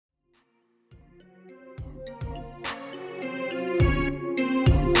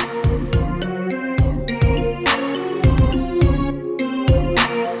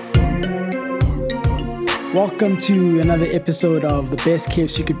welcome to another episode of the Best Kept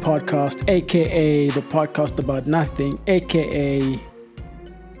Secret podcast, aka the podcast about nothing, aka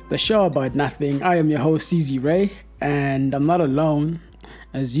the show about nothing. I am your host, CZ Ray, and I'm not alone.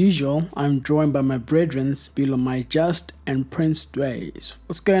 As usual, I'm joined by my brethren, Bilo My Just and Prince Dways.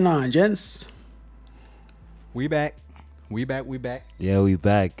 What's going on, gents? We back. Yeah, we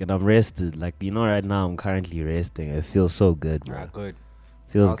back, and I'm rested. Like, right now I'm currently resting. It feels so good, bro. Good.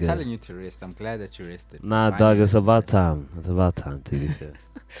 Feels I was good. telling you to rest. I'm glad that you rested. Nah, dog, it's about time. It's about time, to be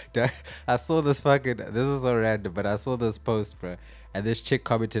fair. I saw this fucking, this is so random, but I saw this post, bro. And this chick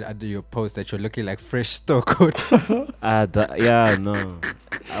commented under your post that you're looking like fresh Stoko. Yeah, no.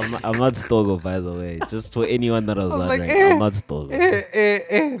 I'm not Stogo, by the way. Just for anyone that was wondering, like, I'm not Stogo.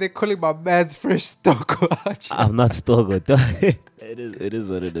 They're calling my man's fresh Stoko. I'm not Stogo. It is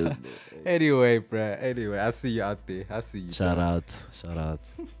what it is. Anyway, bro. Anyway, I see you out there. I see you. Shout out.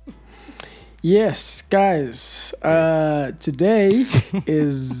 Yes, guys. Today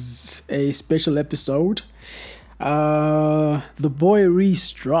is a special episode. The boy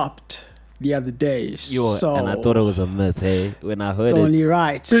A-Reece dropped the other day. And I thought it was a myth, hey? When I heard it's it. only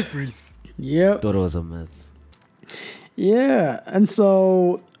right. Yep. Thought it was a myth. Yeah. And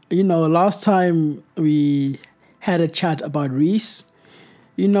so, last time we had a chat about Reece,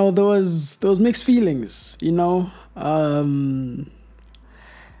 there was mixed feelings,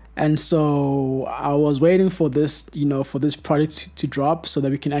 and so I was waiting for this, for this project to drop so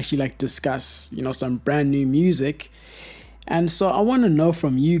that we can actually discuss, some brand new music. And so I want to know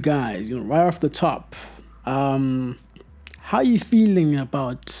from you guys, right off the top, how are you feeling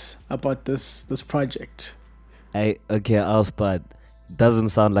about this project? I'll start. Doesn't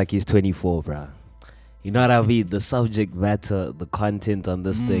sound like he's 24, bro. You know what I mean? The subject matter, the content on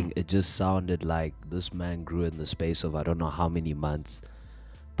this thing, it just sounded like this man grew in the space of I don't know how many months.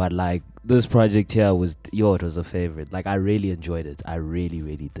 But this project here it was a favorite. I really enjoyed it. I really,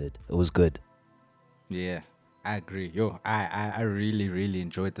 really did. It was good. Yeah, I agree. I really, really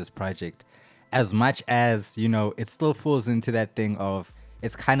enjoyed this project. As much as, it still falls into that thing of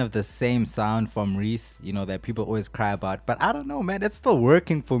it's kind of the same sound from Reece, that people always cry about. But I don't know, man. It's still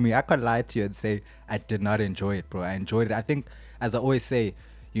working for me. I could lie to you and say I did not enjoy it, bro. I enjoyed it. I think, as I always say,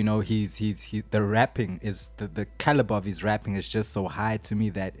 he's the rapping is the caliber of his rapping is just so high to me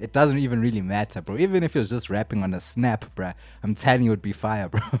that it doesn't even really matter, bro. Even if he was just rapping on a snap, bro, I'm telling you, it would be fire,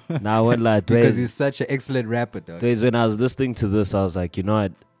 bro. Nah, I won't lie, because he's such an excellent rapper, though. When I was listening to this, I was like,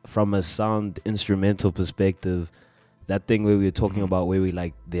 what? From a sound instrumental perspective, that thing where we were talking about where we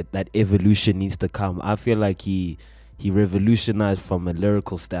that evolution needs to come. I feel like he revolutionized from a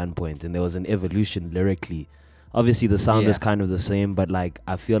lyrical standpoint, and there was an evolution lyrically. Obviously, the sound is kind of the same, but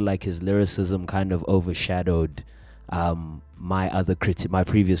I feel like his lyricism kind of overshadowed my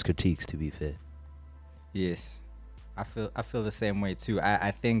previous critiques. To be fair, yes, I feel the same way too.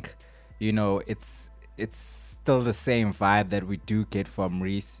 I think it's still the same vibe that we do get from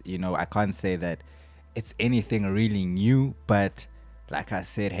Reece. I can't say that it's anything really new, but like I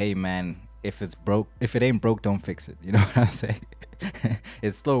said, hey man, if it ain't broke, don't fix it. You know what I'm saying?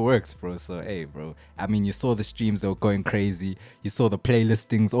 It still works, bro. So hey, bro, I mean, you saw the streams, they were going crazy, you saw the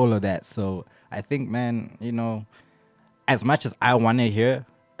playlistings, all of that. So I think, man, as much as I want to hear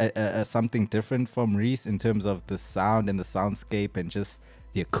something different from Reece in terms of the sound and the soundscape and just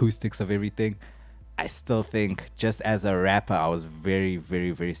the acoustics of everything, I still think just as a rapper I was very,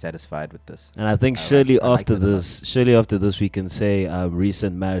 very, very satisfied with this. And I think surely after this we can say Reece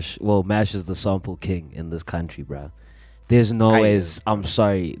and Mash, Mash is the sample king in this country, bro. There's no ways. I'm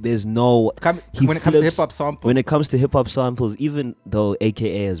sorry. There's no. When it comes to hip hop samples. When it comes to hip hop samples, even though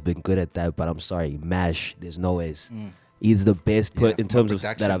AKA has been good at that, but I'm sorry, Mash. There's no ways. He's the best in terms of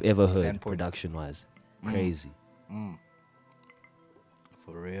that I've ever heard, production wise. Crazy.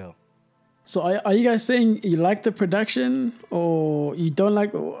 For real. So are you guys saying you like the production or you don't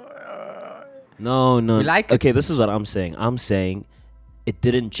like? No. We like it. Okay, this is what I'm saying. I'm saying it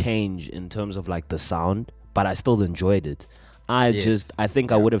didn't change in terms of the sound, but I still enjoyed it. I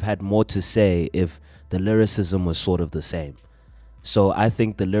think I would have had more to say if the lyricism was sort of the same. So I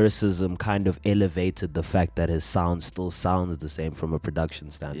think the lyricism kind of elevated the fact that his sound still sounds the same from a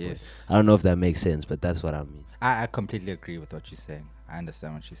production standpoint. Yes. I don't know if that makes sense, but that's what I mean. I completely agree with what you're saying. I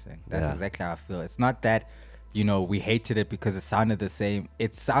understand what you're saying. That's exactly how I feel. It's not that, we hated it because it sounded the same.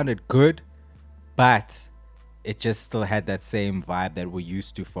 It sounded good, but it just still had that same vibe that we're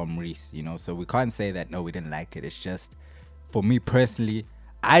used to from Reece, So we can't say that, no, we didn't like it. It's just, for me personally,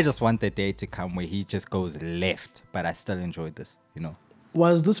 I just want the day to come where he just goes left, but I still enjoyed this,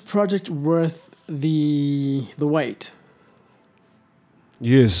 Was this project worth the wait?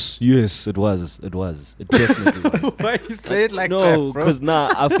 Yes, it was. It definitely was. Why you say it like No, that, bro? because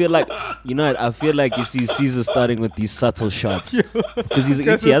I feel like I feel like you see Caesar starting with these subtle shots because he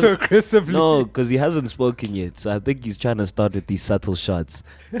so hasn't. aggressively. No, because he hasn't spoken yet, so I think he's trying to start with these subtle shots.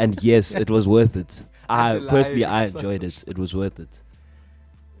 And yes, it was worth it. I personally enjoyed it. It was worth it.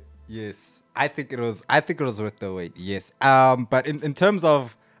 Yes, I think it was worth the wait. Yes. But in terms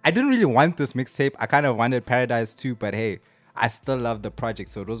of, I didn't really want this mixtape. I kind of wanted Paradise too, but hey, I still love the project,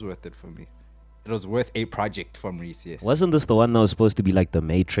 so it was worth it for me. It was worth a project from Reece. Yes. Wasn't this the one that was supposed to be like the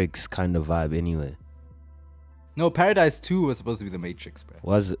Matrix kind of vibe anyway? No, Paradise 2 was supposed to be the Matrix, bro.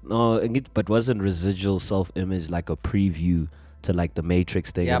 Was it? No, but wasn't Residual Self-Image like a preview to like the Matrix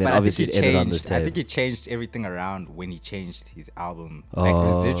thing? Yeah, and then but obviously it ended on this I tape. think he changed everything around when he changed his album. Like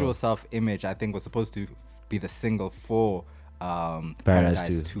Residual Self-Image, I think was supposed to be the single for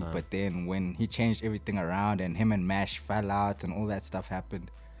Paradise 2. But then when he changed everything around and him and Mash fell out and all that stuff happened,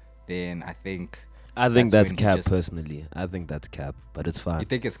 then I think that's cap personally. I think that's cap, but it's fine. You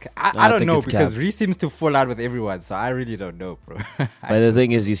think it's cap? I don't know because Reece seems to fall out with everyone, so I really don't know, bro. But the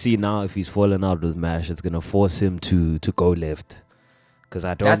thing is, you see now if he's falling out with Mash, it's gonna force him to go left. Because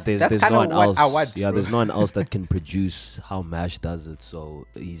I don't. There's no one else. There's no one else that can produce how Mash does it. So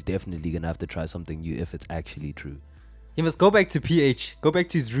he's definitely gonna have to try something new if it's actually true. He must go back to PH. Go back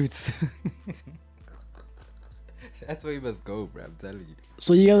to his roots. That's where he must go, bro. I'm telling you.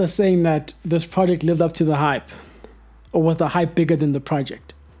 So you guys are saying that this project lived up to the hype, or was the hype bigger than the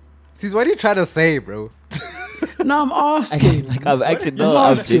project? See, what are you trying to say, bro? No, I'm asking. I'm actually no.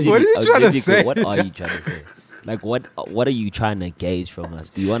 What are you trying to say? What are you trying to say? Like what are you trying to gauge from us?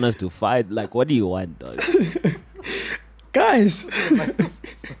 Do you want us to fight? Like what do you want, dog? Guys,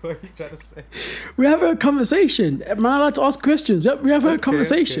 So what are you trying to say? we have a conversation. Am I allowed to ask questions? We have a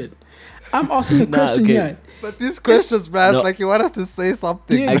conversation. Okay. I'm asking a question here. But these questions, bro, it's like you want us to say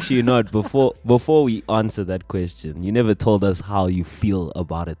something. Yeah. Actually, not before we answer that question, you never told us how you feel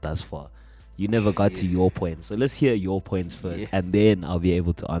about it thus far. You never got to your point. So let's hear your points first, and then I'll be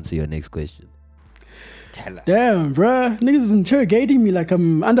able to answer your next question. Tell us. Damn, bro. Niggas is interrogating me like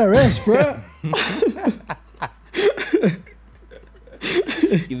I'm under arrest, bro.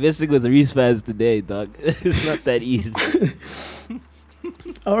 You're messing with Reece fans today, dog. It's not that easy.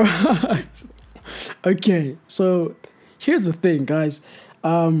 All right. Okay, so here's the thing, guys.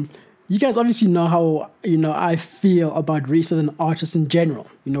 You guys obviously know how I feel about Reece as an artist in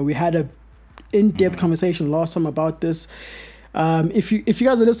general. We had a in-depth conversation last time about this. If you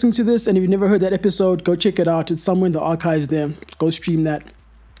guys are listening to this and if you've never heard that episode, go check it out. It's somewhere in the archives there. Go stream that.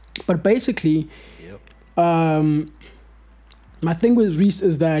 But basically, my thing with Reece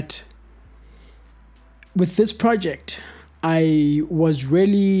is that with this project, I was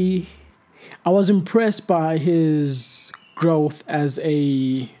impressed by his growth as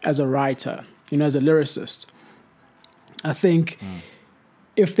a writer, as a lyricist. I think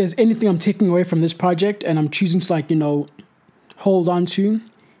if there's anything I'm taking away from this project and I'm choosing to hold on to,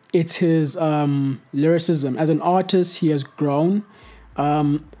 it's his lyricism. As an artist, he has grown.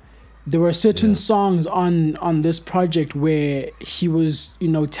 There were certain songs on this project where he was,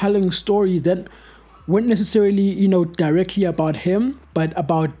 telling stories that weren't necessarily, directly about him, but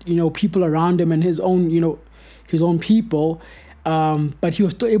about, people around him and his own people. But he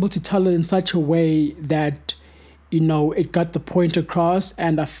was still able to tell it in such a way that, it got the point across.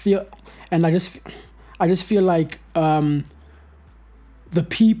 And I just feel like the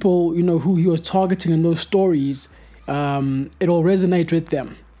people, who he was targeting in those stories, it'll resonate with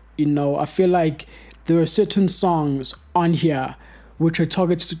them. I feel like there are certain songs on here which are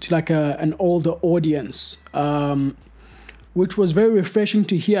targeted to like an older audience, which was very refreshing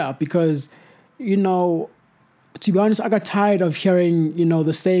to hear because, to be honest, I got tired of hearing,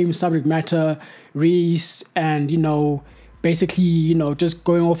 the same subject matter, Reece, and, basically, just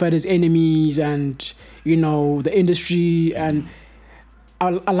going off at his enemies and, the industry. And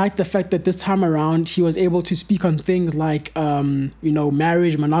I like the fact that this time around he was able to speak on things like,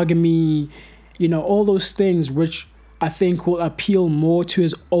 marriage, monogamy, all those things which I think will appeal more to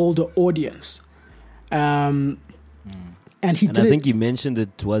his older audience. And I think he mentioned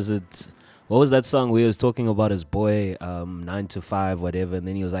it. What was that song where he was talking about his boy, 9 to 5, whatever, and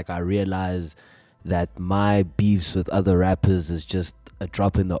then he was like, I realized that my beefs with other rappers is just a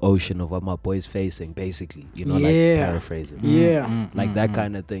drop in the ocean of what my boy's facing, basically. Like paraphrasing. Like that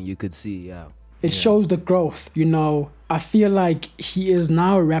kind of thing you could see, It shows the growth, I feel like he is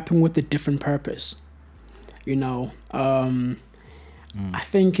now rapping with a different purpose. I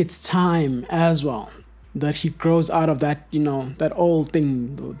think it's time as well that he grows out of that, that old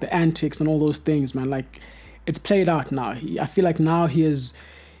thing, the antics and all those things, man. Like, it's played out now. I feel like now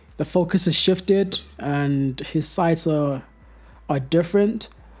the focus has shifted and his sights are different.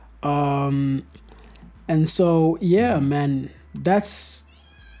 And so yeah, man, that's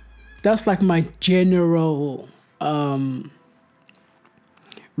like my general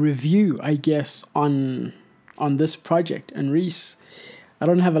review, I guess, on this project. And Reece, I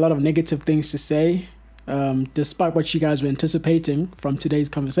don't have a lot of negative things to say, despite what you guys were anticipating from today's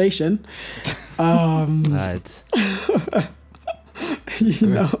conversation. Right. You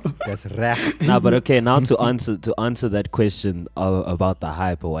know, That's recht. Nah, but okay, now to answer that question about the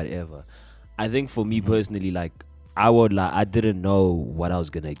hype or whatever. I think for me personally, like I didn't know what I was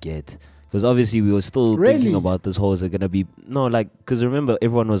gonna get, because obviously we were still thinking about this whole, is it gonna be because remember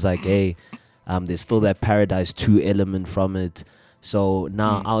everyone was like, hey, there's still that Paradise 2 element from it. So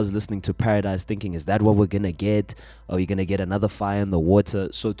now I was listening to Paradise thinking, is that what we're gonna get? Are we gonna get another Fire in the Water?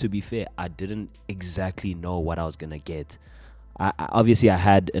 So to be fair, I didn't exactly know what I was gonna get. Obviously I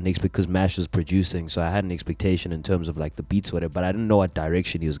had an because Mash was producing, so I had an expectation in terms of like the beats, whatever, but I didn't know what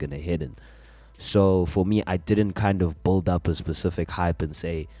direction he was gonna head in. So for me, I didn't kind of build up a specific hype and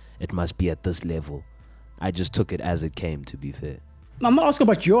say it must be at this level. I just took it as it came, to be fair. I'm not asking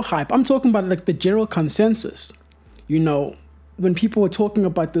about your hype. I'm talking about like the general consensus. You know, when people were talking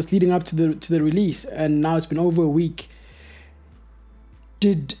about this leading up to the release, and now it's been over a week.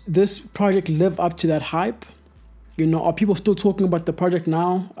 Did this project live up to that hype? You know, are people still talking about the project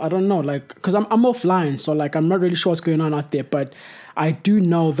now? I don't know, like, because I'm offline, so like I'm not really sure what's going on out there, but I do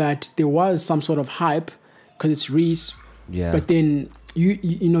know that there was some sort of hype because it's Reece. Yeah. But then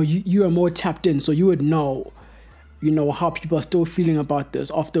you are more tapped in, so you would know, how people are still feeling about this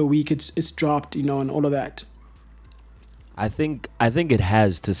after a week it's dropped, and all of that. I think it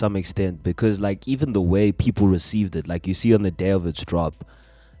has to some extent, because like even the way people received it, like you see on the day of its drop,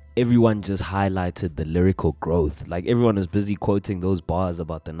 everyone just highlighted the lyrical growth. Like everyone was busy quoting those bars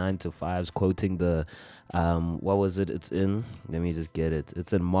about the 9 to 5s, quoting the what was it? It's in, let me just get it.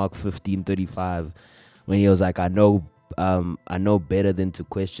 It's in Mark 15:35, when he was like, I know better than to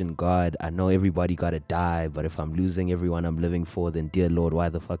question God. I know everybody gotta die, but if I'm losing everyone I'm living for, then dear Lord, why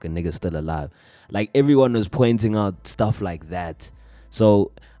the fuck a nigga still alive? Like everyone was pointing out stuff like that.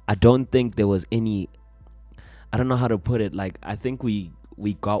 So I don't think there was any, I don't know how to put it. Like I think we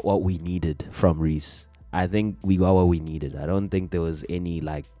got what we needed from Reece. I think we got what we needed. I don't think there was any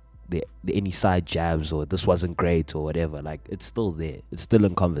like any side jabs or this wasn't great or whatever. Like it's still there. It's still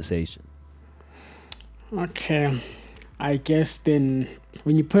in conversation. Okay. I guess then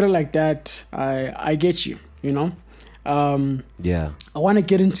when you put it like that, I get you, Yeah. I want to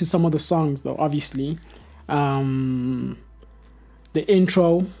get into some of the songs though, obviously. The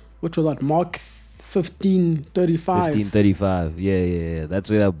intro, which was at Mark 15:35. 15:35. Yeah. That's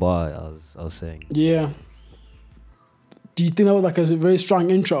where that bar I was saying. Yeah. Do you think that was like a very strong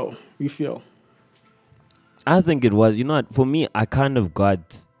intro, you feel? I think it was. For me, I kind of got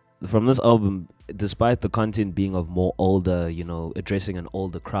from this album, despite the content being of more older, addressing an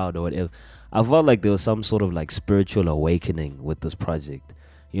older crowd or whatever, I felt like there was some sort of like spiritual awakening with this project.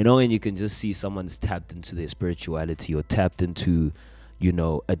 And you can just see someone's tapped into their spirituality or tapped into,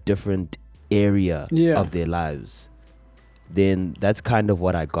 a different area of their lives. Then that's kind of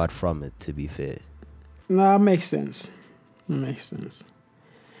what I got from it, to be fair. No, that makes sense.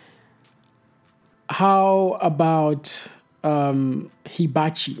 How about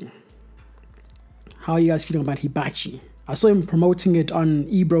Hibachi? How are you guys feeling about Hibachi? I saw him promoting it on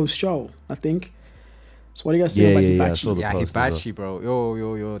Ebro's show, I think. So what do you guys think about Hibachi? Yeah, Hibachi, bro.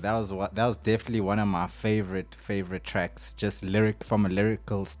 Yo. That was definitely one of my favorite tracks. Just from a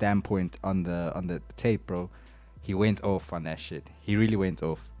lyrical standpoint on the tape, bro. He went off on that shit. He really went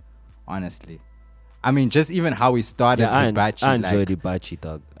off, honestly. I mean, just even how he started Hibachi. I enjoyed Hibachi,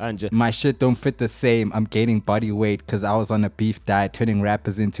 dog. My shit don't fit the same. I'm gaining body weight because I was on a beef diet, turning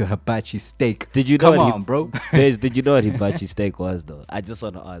rappers into hibachi steak. Did you know? Come on, bro. Did you know what hibachi steak was, though? I just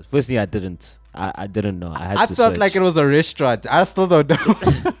want to ask. Firstly, I didn't. I didn't know. I felt search. Like it was a restaurant. I still don't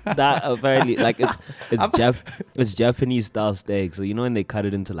know. That apparently, like it's Japanese style steak. So when they cut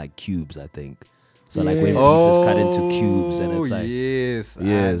it into like cubes, I think. So like when pieces cut into cubes and it's like yes,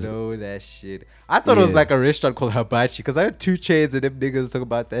 I know that shit. I thought it was like a restaurant called Hibachi because I had 2 chains and them niggas talk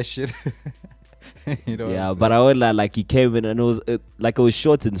about that shit. Yeah, but I would like he came in and it was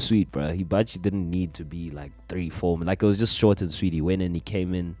short and sweet, bro. Hibachi didn't need to be like 3-4, like it was just short and sweet. He went in, he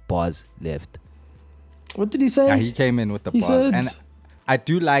came in, bars, left. What did he say? Yeah, he came in with the bars, and I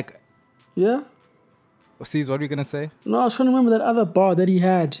do like. Yeah. Cease, what were you gonna say? No, I was trying to remember that other bar that he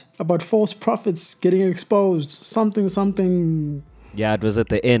had about false prophets getting exposed. Something. Yeah, it was at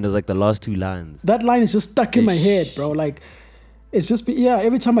the end. It was like the last two lines. That line is just stuck in my head, bro. Like, it's just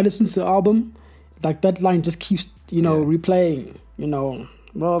every time I listen to the album, like that line just keeps replaying.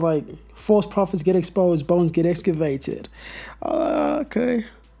 Well, like false prophets get exposed, bones get excavated. Okay,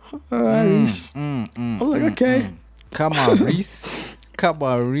 all right, Reece. I'm like, okay. Come on, Reece. Come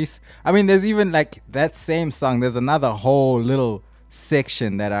on, Reece. I mean, there's even like that same song. There's another whole little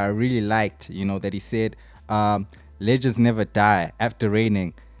section that I really liked. That he said, "Legends never die. After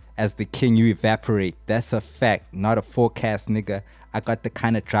raining, as the king you evaporate. That's a fact, not a forecast, nigga. I got the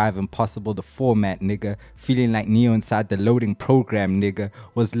kind of drive impossible to format, nigga. Feeling like Neo inside the loading program, nigga.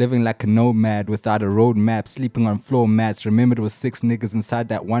 Was living like a nomad without a roadmap, sleeping on floor mats. Remember there was 6 niggas inside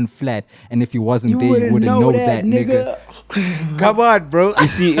that one flat, and if you wasn't there, you wouldn't know that, nigga." Come on, bro. You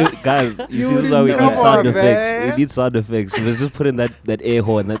see, guys, you see, this is why we need sound effects. We need sound effects. So let's just put in that air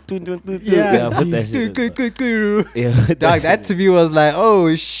horn. That put that shit. Yeah, dog, that to me was like,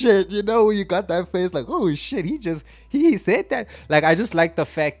 oh shit. When you got that face, like, oh shit, he said that. Like, I just like the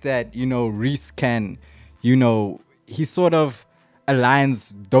fact that, Reece can, he sort of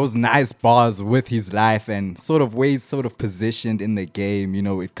aligns those nice bars with his life and sort of ways sort of positioned in the game.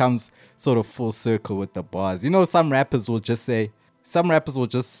 It comes sort of full circle with the bars. Some rappers will just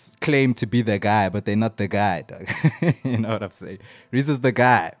claim to be the guy, but they're not the guy, dog. You know what I'm saying? Reece is the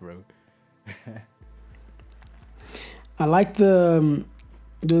guy, bro. I like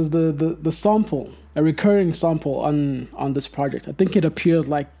there's the sample, a recurring sample on this project. I think it appears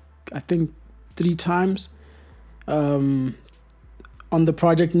 3 times on the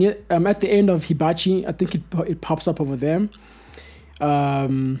project. At the end of Hibachi, I think it pops up over there.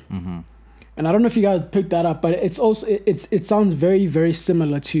 And I don't know if you guys picked that up, but it's also it sounds very, very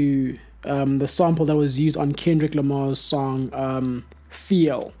similar to the sample that was used on Kendrick Lamar's song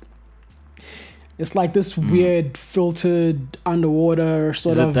 "Feel." It's like this weird filtered underwater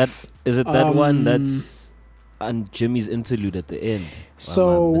sort of. Is it that one that's on Jimmy's interlude at the end? So,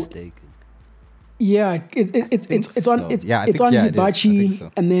 I'm not mistaken. Yeah, it's on Hibachi,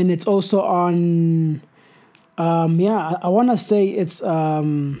 so. And then it's also on. I want to say it's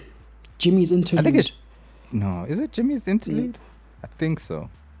Jimmy's interlude. I think is it Jimmy's interlude? I think so.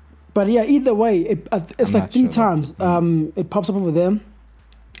 But yeah, either way, it's like 3 times. It pops up over them,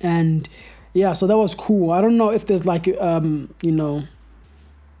 and yeah, so that was cool. I don't know if there's like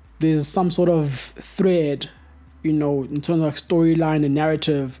there's some sort of thread, in terms of like storyline and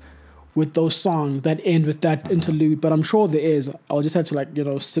narrative with those songs that end with that interlude, but I'm sure there is. I'll just have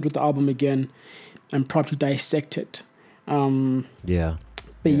to sit with the album again and properly dissect it.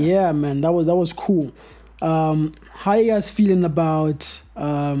 But yeah, man, that was cool. How you guys feeling about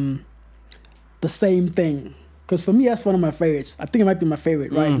the same thing? Because for me, that's one of my favorites. I think it might be my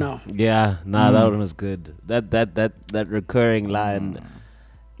favorite right now. Yeah, that one was good. That recurring line.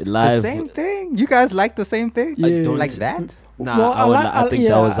 Live. The same thing? You guys like the same thing? Yeah. Like that? Nah, well, I think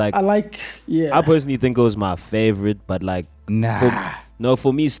that was like. I personally think it was my favorite, but like. Nah.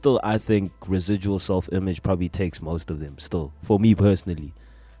 For me, still, I think residual self-image probably takes most of them. Still, for me personally,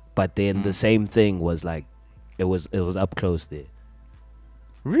 but then the same thing was like, it was up close there.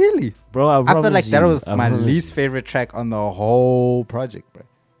 Really, bro? I feel like that was my least favorite track on the whole project, bro.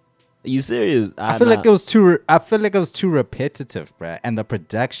 Are you serious? I feel like it was too. I feel like it was too repetitive, bro, and the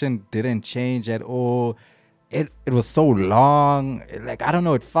production didn't change at all. It was so long. Like, I don't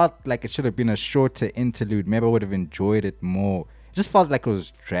know. It felt like it should have been a shorter interlude. Maybe I would have enjoyed it more. It just felt like it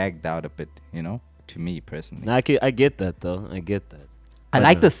was dragged out a bit, to me personally. Nah, I get that though. I get that. I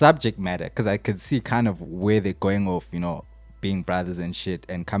like the subject matter because I could see kind of where they're going off, being brothers and shit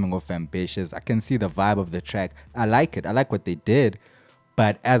and coming off ambitious. I can see the vibe of the track. I like it. I like what they did.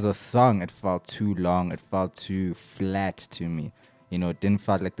 But as a song, it felt too long. It felt too flat to me. It didn't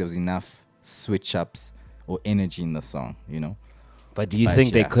feel like there was enough switch ups or energy in the song, But do you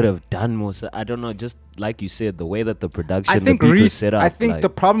think they could have done more? I don't know. Just like you said, the way that the production, the beat was set up. I think the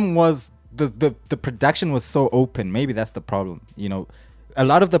problem was the production was so open. Maybe that's the problem. A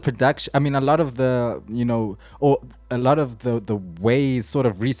lot of the production, a lot of the, or a lot of the ways sort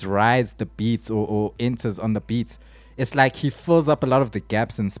of Reece rides the beats or enters on the beats, it's like he fills up a lot of the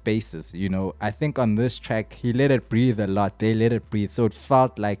gaps and spaces, I think on this track, he let it breathe a lot. They let it breathe. So it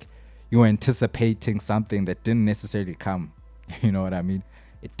felt like you were anticipating something that didn't necessarily come. You know what I mean?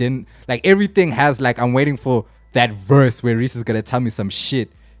 It didn't, like, everything has, like, I'm waiting for that verse where Reece is going to tell me some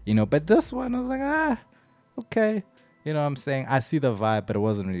shit, but this one, I was like, okay. You know what I'm saying? I see the vibe, but it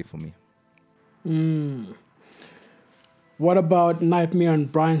wasn't really for me. What about Nightmare on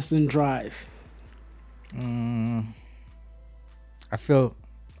Bryanston Drive? I feel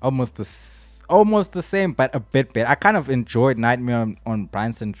almost almost the same, but a bit better. I kind of enjoyed Nightmare on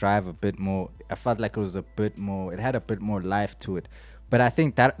Bryanston Drive a bit more. I felt like it was a bit more, it had a bit more life to it. But I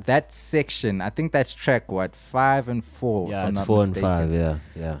think that section, I think that's track, 5 and 4. Yeah, if I'm it's not 4 mistaken. and 5,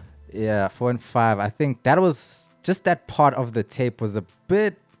 yeah. Yeah, 4 and 5. I think that was just that part of the tape was a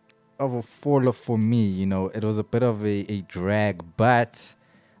bit of a faller for me. You know, it was a bit of a drag, but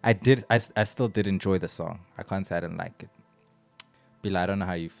I still did enjoy the song. I can't say I didn't like it. Bila, I don't know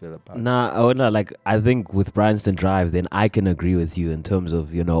how you feel about it. Nah, I think with Bryanston Drive, then I can agree with you in terms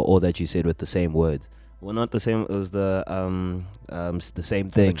of, you know, all that you said with the same words. Well, not the same. It was the same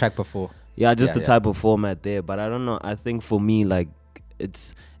thing. The track before. Yeah, just the type of format there. But I don't know. I think for me, like,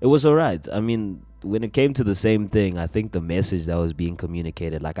 it was alright. I mean, when it came to the same thing, I think the message that was being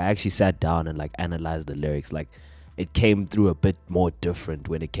communicated, like, I actually sat down and like analyzed the lyrics. Like, it came through a bit more different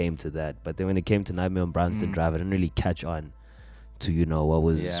when it came to that. But then when it came to Nightmare on Bryanston Drive, I didn't really catch on to, you know, what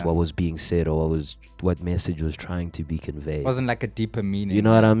was being said or what message was trying to be conveyed. It wasn't like a deeper meaning. You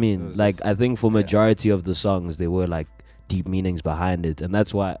know what I mean? Like, I think for majority of the songs, there were like deep meanings behind it. And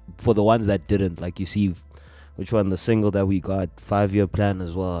that's why for the ones that didn't, like, you see, which one, the single that we got, 5-Year Plan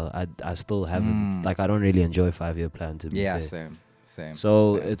as well, I still haven't, like, I don't really enjoy 5-Year Plan to be fair. Same.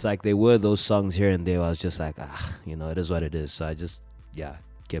 So it's like there were those songs here and there where I was just like, you know, it is what it is. So I just,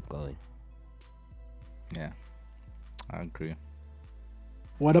 kept going. Yeah, I agree.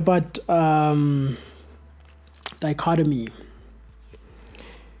 What about Dichotomy?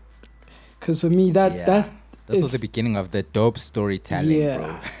 Because for me, this was the beginning of the dope storytelling,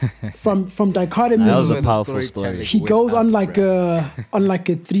 bro. from Dichotomy, that was a powerful story. He goes on like a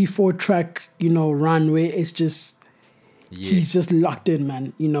 3-4 track, you know, run where it's just he's just locked in,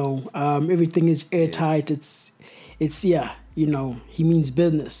 man. You know, everything is airtight. It's you know, he means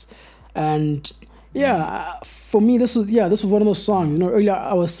business, and for me, this was one of those songs. You know, earlier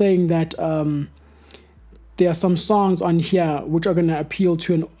I was saying that there are some songs on here which are gonna appeal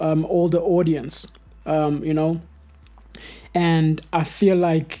to an older audience. You know, and I feel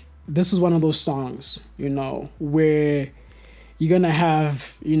like this is one of those songs, you know, where you're gonna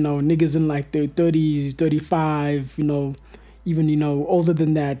have, you know, niggas in like their 30s, 35, you know, even, you know, older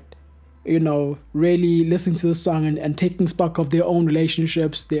than that, you know, really listening to the song and taking stock of their own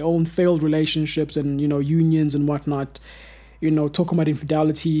relationships, their own failed relationships and, you know, unions and whatnot, you know, talking about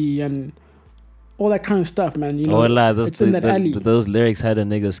infidelity and all that kind of stuff, man. You know, it's in that alley. Those lyrics had a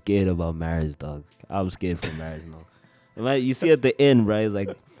nigga scared about marriage, dog. I'm scared for marriage now. You see at the end, right? It's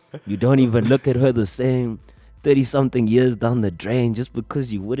like, you don't even look at her the same 30-something years down the drain just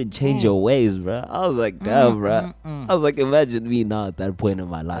because you wouldn't change your ways, bro. I was like, damn, bro. I was like, imagine me now at that point in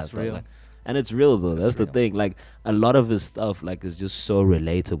my life. That's real. Like, and it's real, though. That's the thing. Like, a lot of his stuff, like, is just so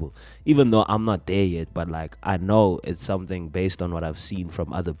relatable. Even though I'm not there yet, but, like, I know it's something based on what I've seen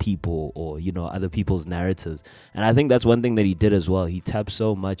from other people or, you know, other people's narratives. And I think that's one thing that he did as well. He tapped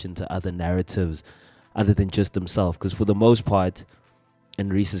so much into other narratives other than just himself. Because for the most part, in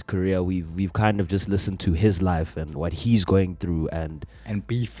Reece's career, we've kind of just listened to his life and what he's going through and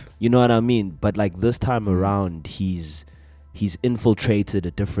beef. You know what I mean? But, like, this time around, he's infiltrated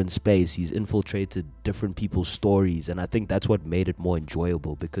a different space. He's infiltrated different people's stories. And I think that's what made it more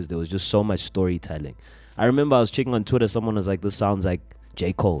enjoyable because there was just so much storytelling. I remember I was checking on Twitter. Someone was like, this sounds like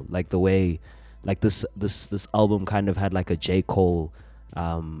J. Cole. Like the way, like this album kind of had like a J. Cole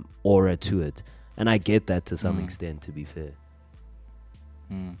aura to it. And I get that to some extent, to be fair.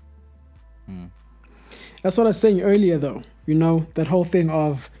 That's what I was saying earlier, though. You know, that whole thing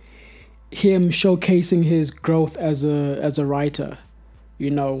of him showcasing his growth as a writer, you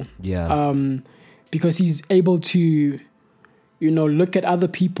know, because he's able to, you know, look at other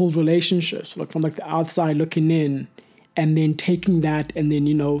people's relationships, like from like the outside looking in, and then taking that and then,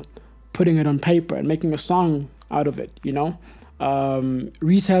 you know, putting it on paper and making a song out of it, you know.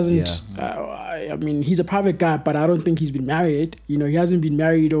 Reece hasn't, I mean, he's a private guy, but I don't think he's been married, you know, he hasn't been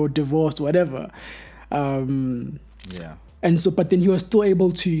married or divorced, whatever. And so, but then he was still able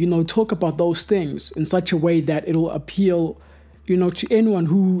to, you know, talk about those things in such a way that it'll appeal, you know, to anyone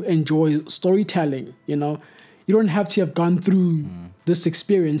who enjoys storytelling, you know. You don't have to have gone through this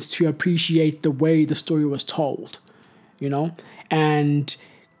experience to appreciate the way the story was told, you know. And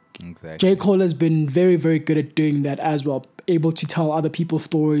J. Cole has been very, very good at doing that as well, able to tell other people's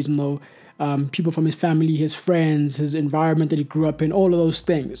stories, you know, people from his family, his friends, his environment that he grew up in, all of those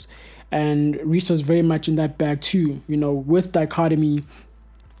things. And Reece was very much in that bag too, you know, with Dichotomy,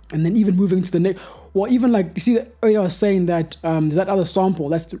 and then even moving to the next. Well, even like you see, earlier I was saying that there's that other sample.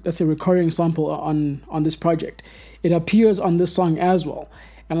 That's a recurring sample on this project. It appears on this song as well.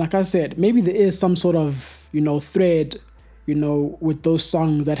 And like I said, maybe there is some sort of, you know, thread, with those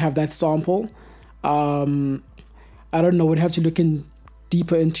songs that have that sample. I don't know. We'd have to look in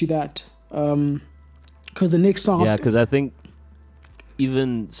deeper into that. Because the next song... Yeah, because I think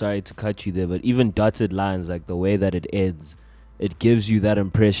even, sorry to cut you there, but even Dotted Lines, like the way that it ends, it gives you that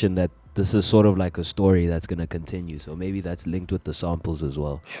impression that this is sort of like a story that's going to continue. So maybe that's linked with the samples as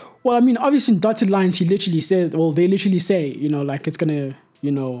well. Well, I mean, obviously in Dotted Lines, they literally say, like it's going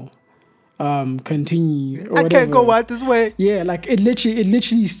to, continue. Or I whatever. can't go out this way. Yeah, like it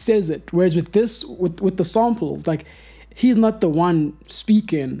literally says it. Whereas with this, with the samples, like he's not the one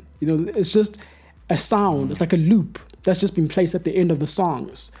speaking. It's just a sound. It's like a loop that's just been placed at the end of the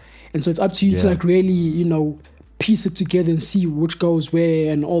songs, and so it's up to you to like really, piece it together and see which goes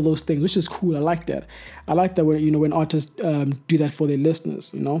where and all those things, which is cool. I like that. I like that when artists do that for their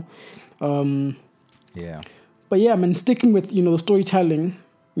listeners. Yeah. But yeah, man, sticking with the storytelling,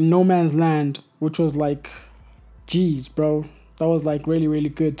 No Man's Land, which was like, geez, bro, that was like really, really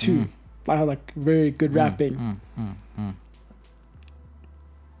good too. I had like very good rapping.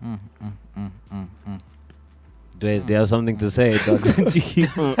 Do you have something to say, Doug?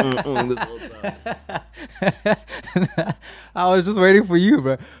 I was just waiting for you,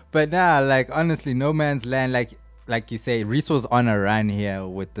 bro. But nah, like honestly, No Man's Land, like you say, Reece was on a run here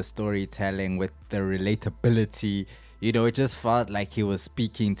with the storytelling, with the relatability. It just felt like he was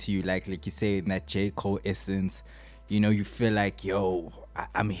speaking to you, like you say, in that J. Cole essence. You feel like, yo,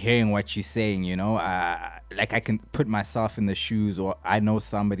 I'm hearing what you're saying, like I can put myself in the shoes, or I know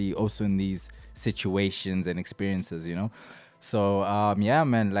somebody also in these situations and experiences, So, yeah,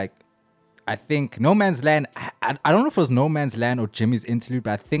 man, like, I think No Man's Land, I don't know if it was No Man's Land or Jimmy's Interlude,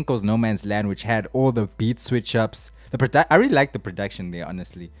 but I think it was No Man's Land, which had all the beat switch ups. I really liked the production there,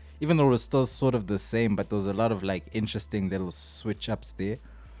 honestly. Even though it was still sort of the same, but there was a lot of like interesting little switch ups there.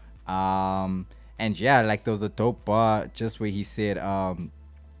 And yeah, like there was a dope bar just where he said,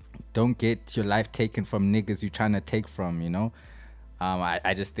 don't get your life taken from niggas you trying to take from,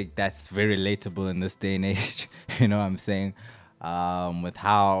 I just think that's very relatable in this day and age. You know what I'm saying? With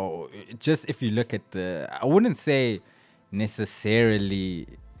how, just if you look at I wouldn't say necessarily,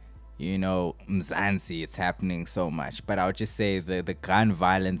 Mzansi, it's happening so much, but I would just say the gun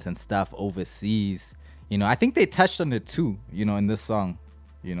violence and stuff overseas, I think they touched on it too, in this song,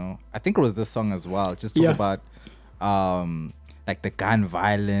 I think it was this song as well, just talk about, like the gun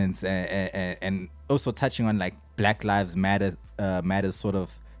violence and also touching on like Black Lives Matter sort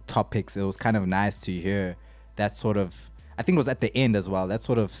of topics. It was kind of nice to hear that sort of, I think it was at the end as well, that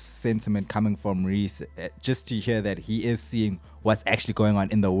sort of sentiment coming from Reece, just to hear that he is seeing what's actually going on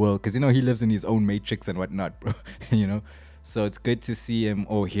in the world, because he lives in his own matrix and whatnot, bro. So it's good to see him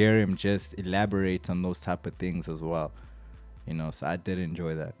or hear him just elaborate on those type of things as well. So I did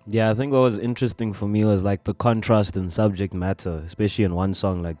enjoy that. Yeah, I think what was interesting for me was like the contrast in subject matter, especially in one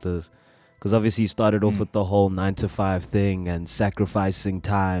song like this. Because obviously he started off with the whole 9-to-5 thing and sacrificing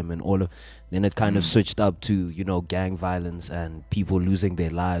time and all of, then it kind of switched up to, gang violence and people losing their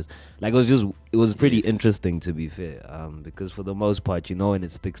lives. Like it was pretty interesting, to be fair. Because for the most part, when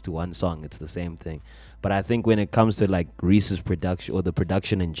it sticks to one song, it's the same thing. But I think when it comes to like Reece's production or the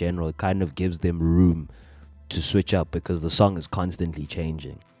production in general, it kind of gives them room to switch up because the song is constantly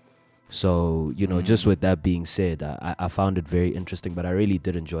changing. So, just with that being said, I found it very interesting, but I really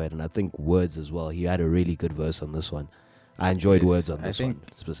did enjoy it. And I think Words as well. He had a really good verse on this one. I enjoyed Words on this one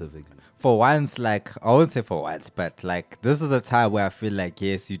specifically. For once, like, I wouldn't say for once, but like, this is a time where I feel like,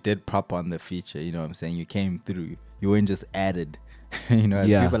 yes, you did prop on the feature. You know what I'm saying? You came through. You weren't just added. As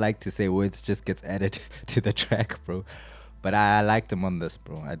people like to say, Words just gets added to the track, bro. But I liked him on this,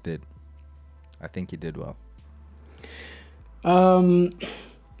 bro. I did. I think he did well.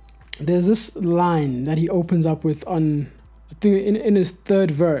 There's this line that he opens up with on, I think in his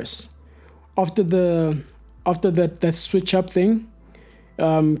third verse, after that switch up thing,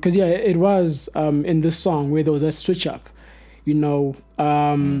 because it was in this song where there was that switch up,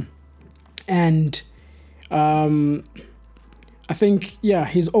 and I think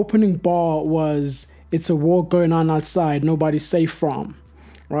his opening bar was, "It's a war going on outside, nobody's safe from,"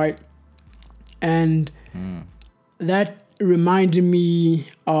 right, and that reminded me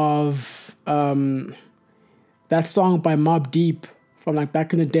of that song by Mobb Deep from like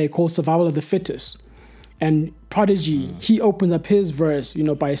back in the day called Survival of the Fittest. And Prodigy, he opens up his verse,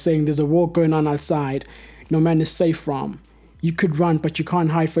 by saying there's a war going on outside, no man is safe from. You could run, but you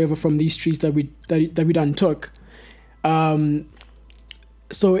can't hide forever from these streets that we done took.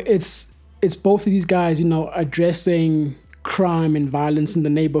 So it's both of these guys, addressing crime and violence in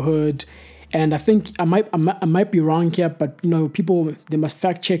the neighborhood. And I think I might be wrong here, but people, they must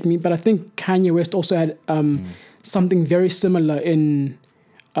fact check me. But I think Kanye West also had something very similar in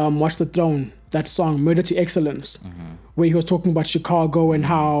Watch the Throne, that song Murder to Excellence, where he was talking about Chicago and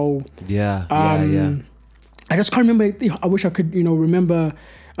how I just can't remember. I wish I could, remember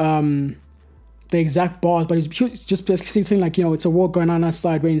the exact bars, but he was just basically saying like, it's a war going on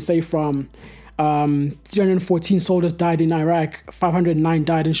outside where you say from 314 soldiers died in Iraq, 509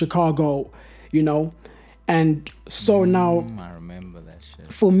 died in Chicago, and so now I remember that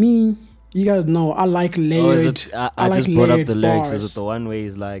shit. For me, you guys know I like layered. I just brought up the lyrics. Bars. Is it the one where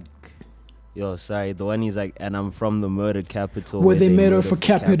he's like, the one he's like, and I'm from the murdered capital. Where they murder for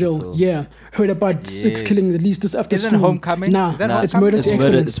capital. Yeah. Heard about 6 killing at least this after Isn't school. Homecoming? Nah, Is that it's Murder to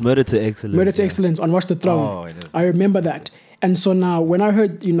Excellence. It's Murder to Excellence. Murder to Excellence on Watch the Throne. I remember that. And so now when I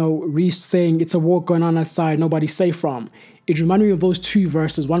heard, Reece saying it's a war going on outside, nobody's safe from, it reminded me of those two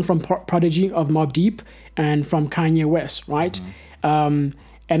verses, one from Prodigy of Mobb Deep and from Kanye West, right? And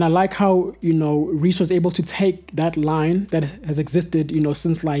I like how, Reece was able to take that line that has existed,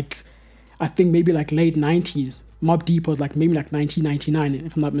 since like, I think maybe like late 90s. Mobb Deep was like maybe like 1999,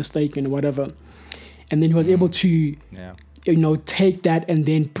 if I'm not mistaken, or whatever. And then he was able to, take that and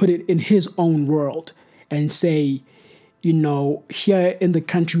then put it in his own world and say, here in the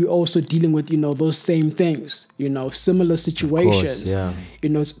country, we're also dealing with, those same things, similar situations,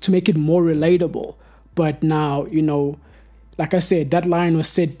 to make it more relatable. But now, like I said, that line was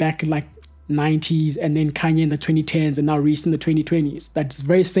said back in like 90s and then Kanye in the 2010s and now Reece in the 2020s. That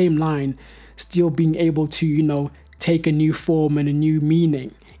very same line still being able to, take a new form and a new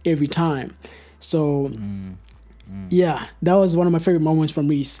meaning every time. So, yeah, that was one of my favorite moments from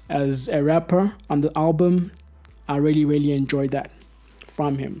Reece as a rapper on the album. I really, really enjoyed that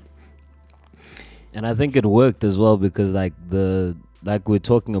from him. And I think it worked as well because like we're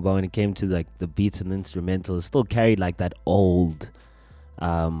talking about when it came to like the beats and instrumentals, it still carried like that olden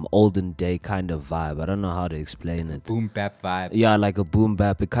day kind of vibe. I don't know how to explain it. Boom bap vibe. Yeah, like a boom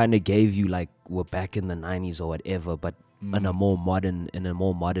bap. It kind of gave you like we're back in the 90s or whatever, but in a more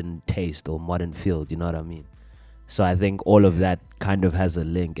modern taste or modern field, you know what I mean? So I think all of that kind of has a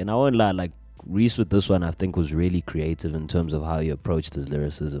link. And I won't lie, like Reece with this one I think was really creative in terms of how he approached his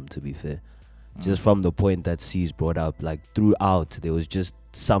lyricism, to be fair. Just from the point that C's brought up, like throughout there was just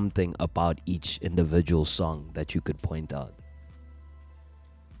something about each individual song that you could point out.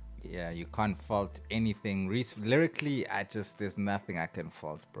 Yeah, you can't fault anything. Reece, lyrically, there's nothing I can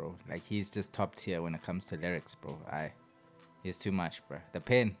fault, bro. Like, he's just top tier when it comes to lyrics, bro. He's too much, bro. The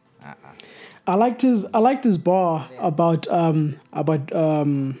pen, I liked his bar about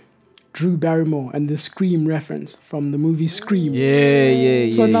Drew Barrymore and the Scream reference from the movie Scream.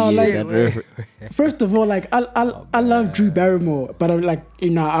 Yeah. So now, like, first of all, like, I love Drew Barrymore, but I'm like,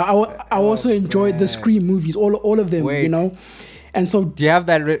 I also enjoyed the Scream movies, all of them, And so, do you have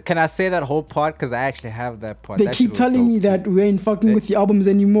that? Can I say that whole part? Because I actually have that part. They keep telling me that we ain't fucking with the albums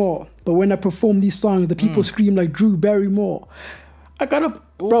anymore. But when I perform these songs, the people scream like Drew Barrymore. I got up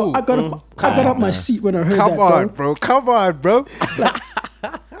my seat when I heard that. Come on, bro.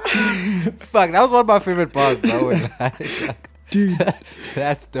 Fuck, that was one of my favorite bars, bro. Dude,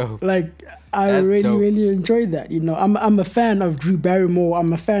 that's dope. Like, I really enjoyed that. I'm a fan of Drew Barrymore.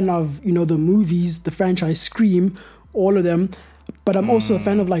 I'm a fan of the movies, the franchise Scream, all of them. But I'm also a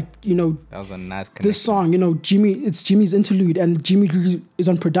fan of that was a nice connection. This song, it's Jimmy's interlude and Jimmy Lulu is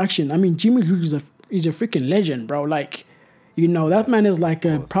on production. I mean, Jimmy Lulu is a freaking legend, bro. Like, that man is like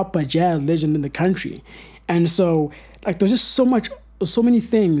a proper jazz legend in the country. And so, like, there's just so many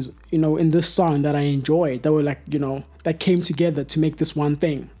things, in this song that I enjoyed that were like, that came together to make this one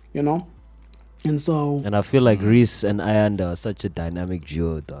thing, And so... And I feel like Reece and Ayanda are such a dynamic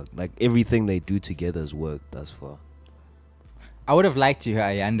duo, dog. Like, everything they do together has worked thus far. I would have liked to hear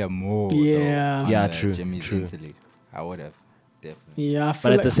Ayanda more. Yeah. Though, true. Jimmy's interlude. I would have, definitely. Yeah,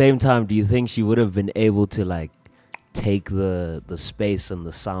 but at the same time, do you think she would have been able to like take the space and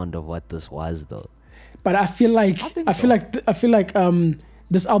the sound of what this was, though? But I feel like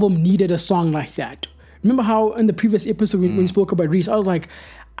this album needed a song like that. Remember how in the previous episode when we spoke about Reece, I was like,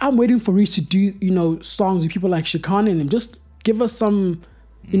 I'm waiting for Reece to do songs with people like Shakan in them. Just give us some.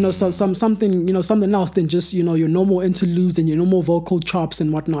 Something else than just your normal interludes and your normal vocal chops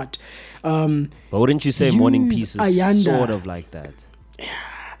and whatnot. But wouldn't you say Morning Peace is Ayanda. sort of like that?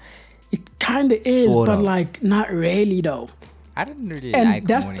 It kind of is, Sort but of. like not really though. I didn't really And like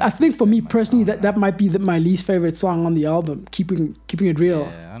that's Morning I think for me Peace personally much, that might be my least favorite song on the album. Keeping it real.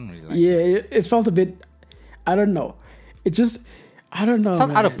 Yeah, I don't really like it felt a bit. I don't know. It just. I don't know. It felt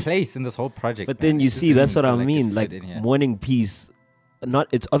man. out of place in this whole project. But man. then you It just see, that's didn't what I feel mean. it Like fit in here. Morning Peace,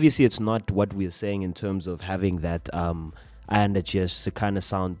 it's not what we're saying in terms of having that Ayanda just to kind of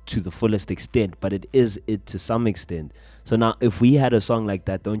sound to the fullest extent, but it is it to some extent. So now, if we had a song like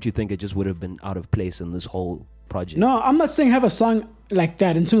that, don't you think it just would have been out of place in this whole project? No, I'm not saying have a song like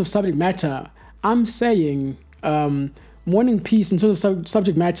that in terms of subject matter. I'm saying Morning Peace in terms of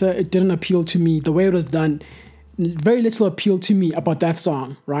subject matter, it didn't appeal to me. The way it was done, very little appealed to me about that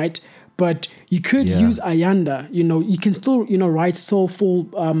song, right? But you could use Ayanda, you can still, write soulful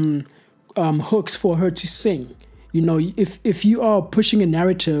hooks for her to sing. If you are pushing a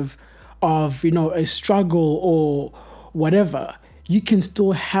narrative of, a struggle or whatever, you can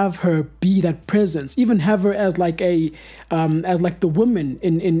still have her be that presence, even have her as like the woman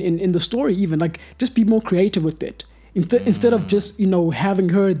in the story, even like just be more creative with it. Instead of just, having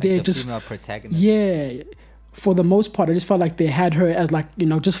her like there, the just female protagonist. Yeah. For the most part, I just felt like they had her as like,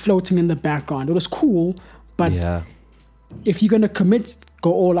 just floating in the background. It was cool, but if you're gonna commit,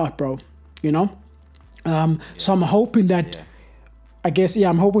 go all out, bro. So I'm hoping that,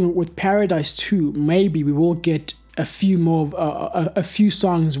 I'm hoping with Paradise 2, maybe we will get a few more, a few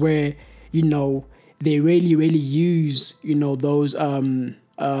songs where, they really, really use, those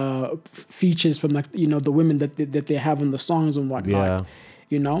features from like, the women that they have in the songs and whatnot.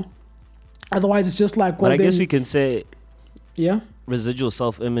 Otherwise, it's just like, well, but I guess we can say, residual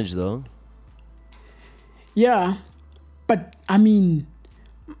self-image, though. Yeah, but I mean,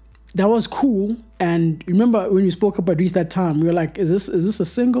 that was cool. And remember when we spoke about Reese that time, we were like, is this a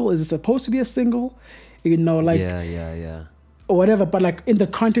single? Is it supposed to be a single? Or whatever. But like in the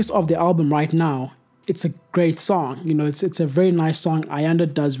context of the album right now, it's a great song. It's a very nice song.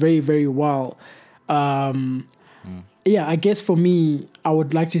 Ayanda does very, very well. Yeah, I guess for me, I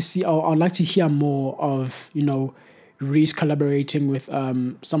would like to see, I'd like to hear more of, Reese collaborating with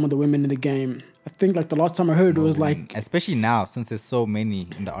some of the women in the game. I think like the last time I heard it was like... Especially now, since there's so many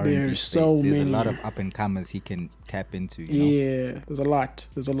in the R&B space. There's a lot of up-and-comers he can tap into, Yeah, there's a lot.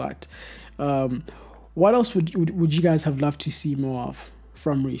 What else would you guys have loved to see more of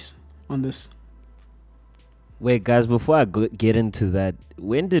from Reese on this? Wait, guys, before I get into that,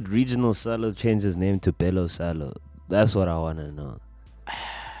 when did Regional Salo change his name to Bello Salo? That's what I want to know.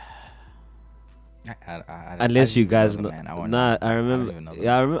 Unless you guys know. I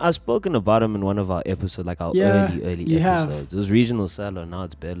remember. I've spoken about him in one of our episodes, like our early episodes. It was Regional Salo, now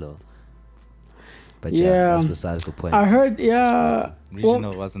it's Bello. But that's besides the point. I heard,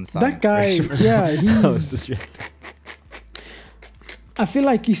 Regional wasn't sounding that guy, fresh. I feel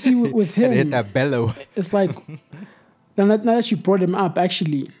like you see with him, hit that bellow. It's like now that you brought him up,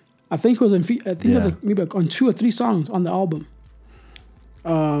 actually, I think it was it was like maybe like on 2 or 3 songs on the album.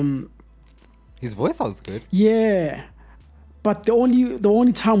 His voice sounds good. Yeah, but the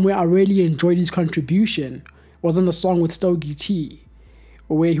only time where I really enjoyed his contribution was on the song with Stogie T,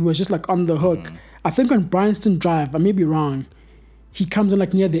 where he was just like on the hook. I think on Bryanston Drive, I may be wrong, he comes in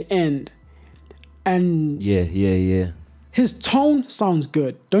like near the end, and his tone sounds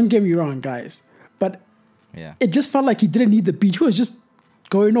good. Don't get me wrong, guys, but it just felt like he didn't need the beat. He was just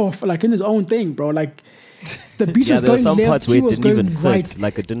going off like in his own thing, bro. Like the beat was going some left, parts he where it was didn't going even right. fit.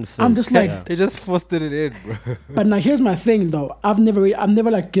 Like it didn't fit. I'm just like they just forced it in, bro. But now here's my thing, though. I've never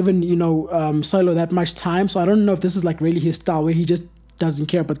like given Solo that much time, so I don't know if this is like really his style where he just doesn't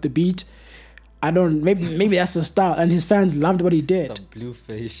care about the beat. I don't. Maybe that's the style, and his fans loved what he did. Some blue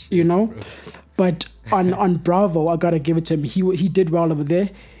face shit, bro. But on Bravo, I gotta give it to him. He did well over there.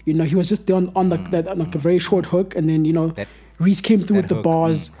 He was just there on like a very short hook, and then Reese came through with the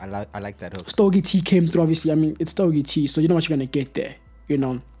bars. I like that hook. Stogie T came through. Obviously, I mean it's Stogie T, so you know what you're gonna get there.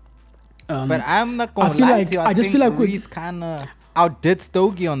 But I'm not gonna lie to you. I just feel like Reese kind of outdid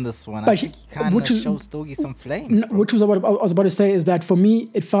Stogie on this one. I think he kind of showed Stogie some flames. Which was what I was about to say is that for me,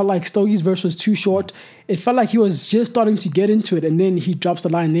 it felt like Stogie's verse was too short. It felt like he was just starting to get into it, and then he drops the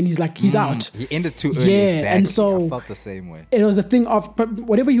line, and then he's like, he's out. He ended too early. Yeah, exactly. And so I felt the same way. It was a thing of, but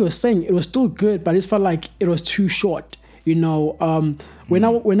whatever he was saying, it was still good, but I just felt like it was too short. When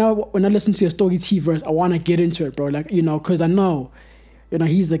I listen to a Stogie T verse, I want to get into it, bro. Like because I know,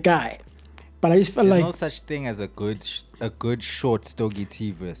 he's the guy. But I just felt There's no such thing as a good short Stogie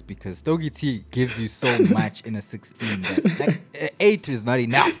T verse, because Stogie T gives you so much in a 16 that like 8 is not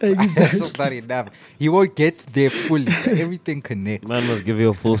enough. Exactly. It's just not enough. He won't get there fully. Everything connects. Man must give you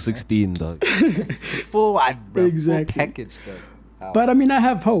a full 16, dog. Full one, bro. Exactly. Full package, dog. But I mean, I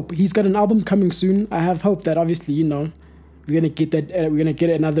have hope. He's got an album coming soon. I have hope that obviously, we're gonna get that. We're gonna get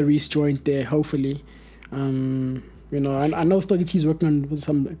another Reese joint there. Hopefully, I know Stogie T is working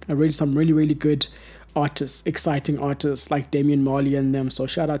on some really, really good artists, exciting artists like Damian Marley and them. So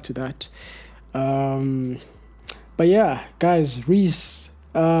shout out to that. But yeah, guys, Reese.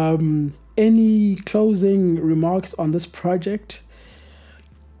 any closing remarks on this project?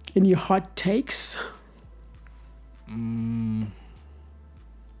 Any hot takes?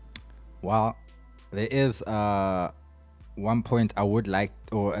 Well, there is one point I would like,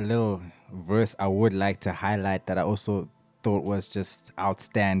 or a little verse I would like to highlight that I also thought was just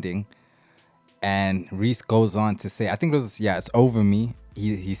outstanding. And Reece goes on to say, I think it was, it's over me.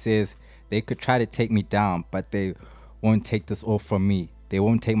 He says, they could try to take me down, but they won't take this all from me. They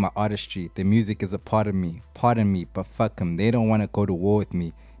won't take my artistry. The music is a part of me. Pardon me, but fuck them. They don't want to go to war with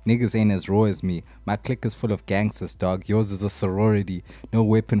me. Niggas ain't as raw as me. My clique is full of gangsters, dog. Yours is a sorority. No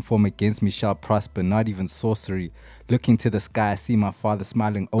weapon form against me shall prosper, not even sorcery. Looking to the sky, I see my father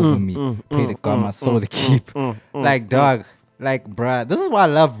smiling over me. Pray to God my soul to keep. Like, dog. Like, bruh, this is why I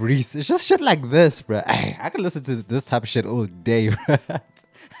love Reece. It's just shit like this, bruh. I can listen to this type of shit all day, bruh.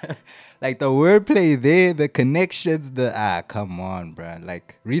 Like, the wordplay there, the connections, come on, bruh.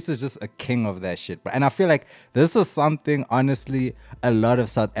 Like, Reece is just a king of that shit, bruh. And I feel like this is something, honestly, a lot of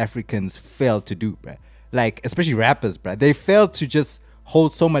South Africans fail to do, bruh. Like, especially rappers, bruh. They fail to just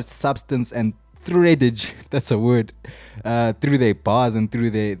hold so much substance and threadage, if that's a word, through their bars and through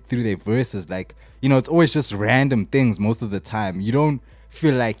their verses. Like, you know, it's always just random things most of the time. You don't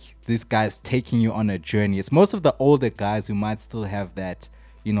feel like this guy's taking you on a journey. It's most of the older guys who might still have that,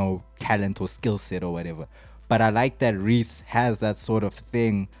 you know, talent or skill set or whatever. But I like that Reece has that sort of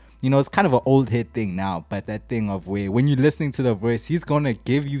thing. You know, it's kind of an old head thing now, but that thing of where when you're listening to the verse, he's going to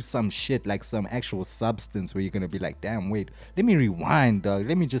give you some shit, like some actual substance where you're going to be like, damn, wait, let me rewind, dog.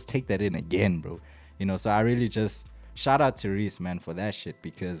 Let me just take that in again, bro. You know, so I really just shout out to Reece, man, for that shit,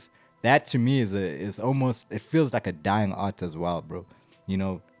 because that to me is almost, it feels like a dying art as well, bro. You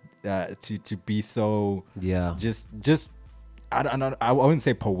know, to be so, just I wouldn't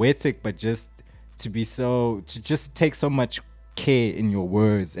say poetic, but just to be so, to just take so much care in your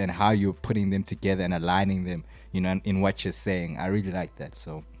words and how you're putting them together and aligning them, you know, in what you're saying. I really like that.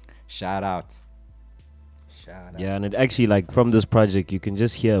 So shout out. Yeah, and it actually, like, from this project, you can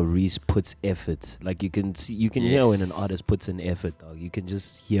just hear Reece puts effort. Like, you can hear when an artist puts in effort, dog. You can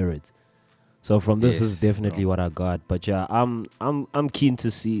just hear it. So from this is definitely what I got. But yeah, I'm keen to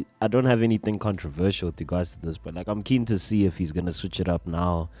see. I don't have anything controversial with regards to this, but like, I'm keen to see if he's gonna switch it up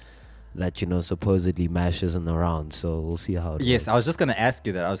now that, you know, supposedly Mash isn't around. So we'll see how it goes. I was just gonna ask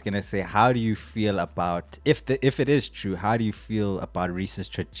you that. I was gonna say, how do you feel about, if it is true, how do you feel about Reece's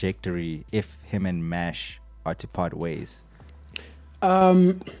trajectory if him and Mash are to part ways?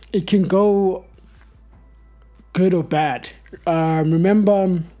 It can go good or bad.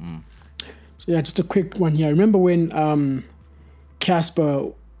 Remember, just a quick one here. Remember when Casper,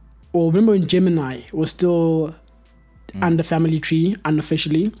 or remember when Gemini was still under Family Tree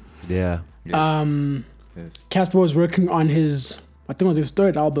unofficially? Yeah. Casper was working on his, I think it was his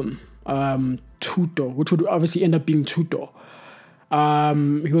third album, Tuto, which would obviously end up being Tuto.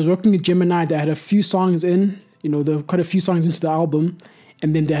 He was working with Gemini. They had a few songs in, you know, there were quite a few songs into the album,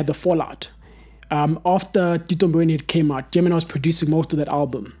 and then they had the fallout. After Tito Mboweni came out, Gemini was producing most of that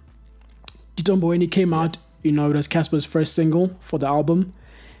album. Tito Mboweni came out, you know, it was Casper's first single for the album.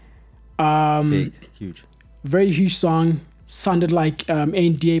 Big, huge. Very huge song. Sounded like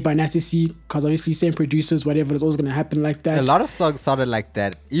ANDA by Nasty C, because obviously same producers, whatever, it's always going to happen like that. A lot of songs sounded like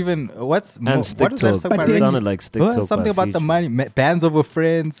that. Even what is that song? It sounded like Stick Talk. Something about the money, bands over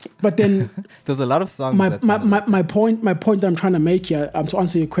friends. But then there's a lot of songs. My point that I'm trying to make here, to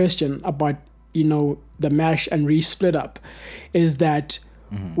answer your question about, you know, the Mash and Reece split up, is that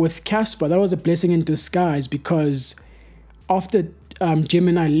with Casper, that was a blessing in disguise, because after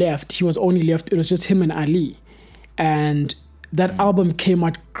Gemini left, he was only left, it was just him and Ali. And that album came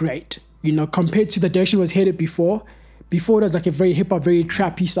out great, you know, compared to the direction it was headed before. Before it was like a very hip-hop, very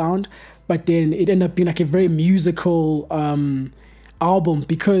trappy sound, but then it ended up being like a very musical album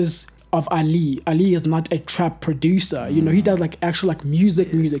because of Ali. Ali is not a trap producer, you know, he does like actual like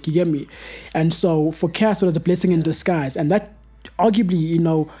music, you get me? And so for Cass, it was a blessing in disguise, and that arguably, you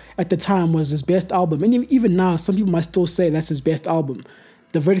know, at the time was his best album. And even now, some people might still say that's his best album.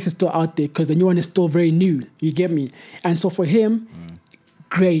 The verdict is still out there because the new one is still very new. You get me? And so for him,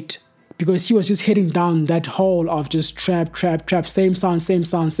 great, because he was just hitting down that hole of just trap, same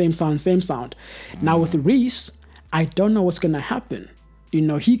sound. Now with Reece, I don't know what's going to happen. You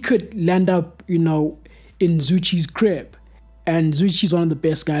know, he could land up, you know, in Zuchi's crib. And Zuchi's one of the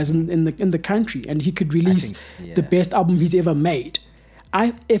best guys in the country. And he could release the best album he's ever made.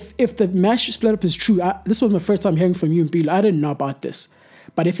 If the Mash split up is true, this was my first time hearing from you and Bilo. I didn't know about this.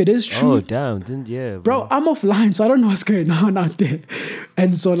 But if it is true, Oh damn! Didn't bro, I'm offline, so I don't know what's going on out there.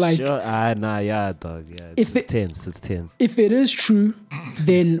 And so like, sure. Yeah, dog. Yeah, If it's tense. It's tense. if it is true,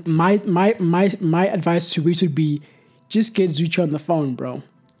 then my advice to Reese would be, just get Zuchi on the phone, bro,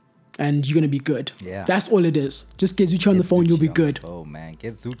 and you're gonna be good. Yeah. That's all it is. Just get Zuchi on the phone, you'll be good. Oh man,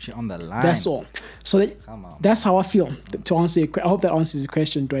 get Zuchi on the line. That's all. So Come on, that's how I feel. To answer I hope that answers the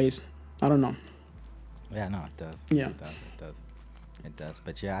question, Dre's. I don't know. Yeah, no, it does. Yeah. It does.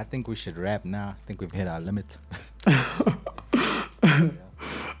 But yeah, I think we should wrap now. I think we've hit our limit.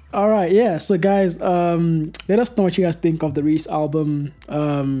 All right, yeah. So guys, let us know what you guys think of the Reese album.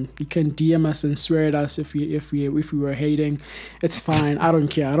 You can DM us and swear at us if we were hating. It's fine. I don't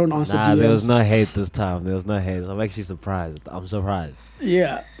care. I don't answer DMs. There was no hate this time. There was no hate. I'm actually surprised. I'm surprised.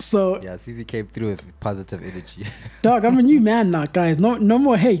 Yeah. So Yeah, CZ came through with positive energy. dog, I'm a new man now, guys. No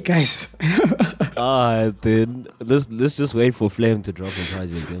more hate, guys. Then let's just wait for Flame to drop a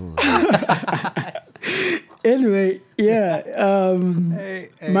project. Anyway, yeah.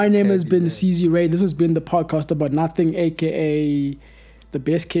 My name has been CZ Ray. This has been the podcast about nothing, aka the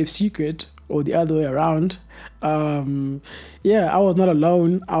best kept secret, or the other way around. Yeah, I was not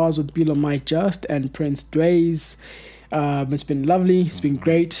alone. I was with Bilo Mike Just and Prince Dways. It's been lovely. It's been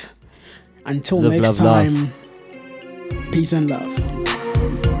great. Until Love, next love, time, peace and love.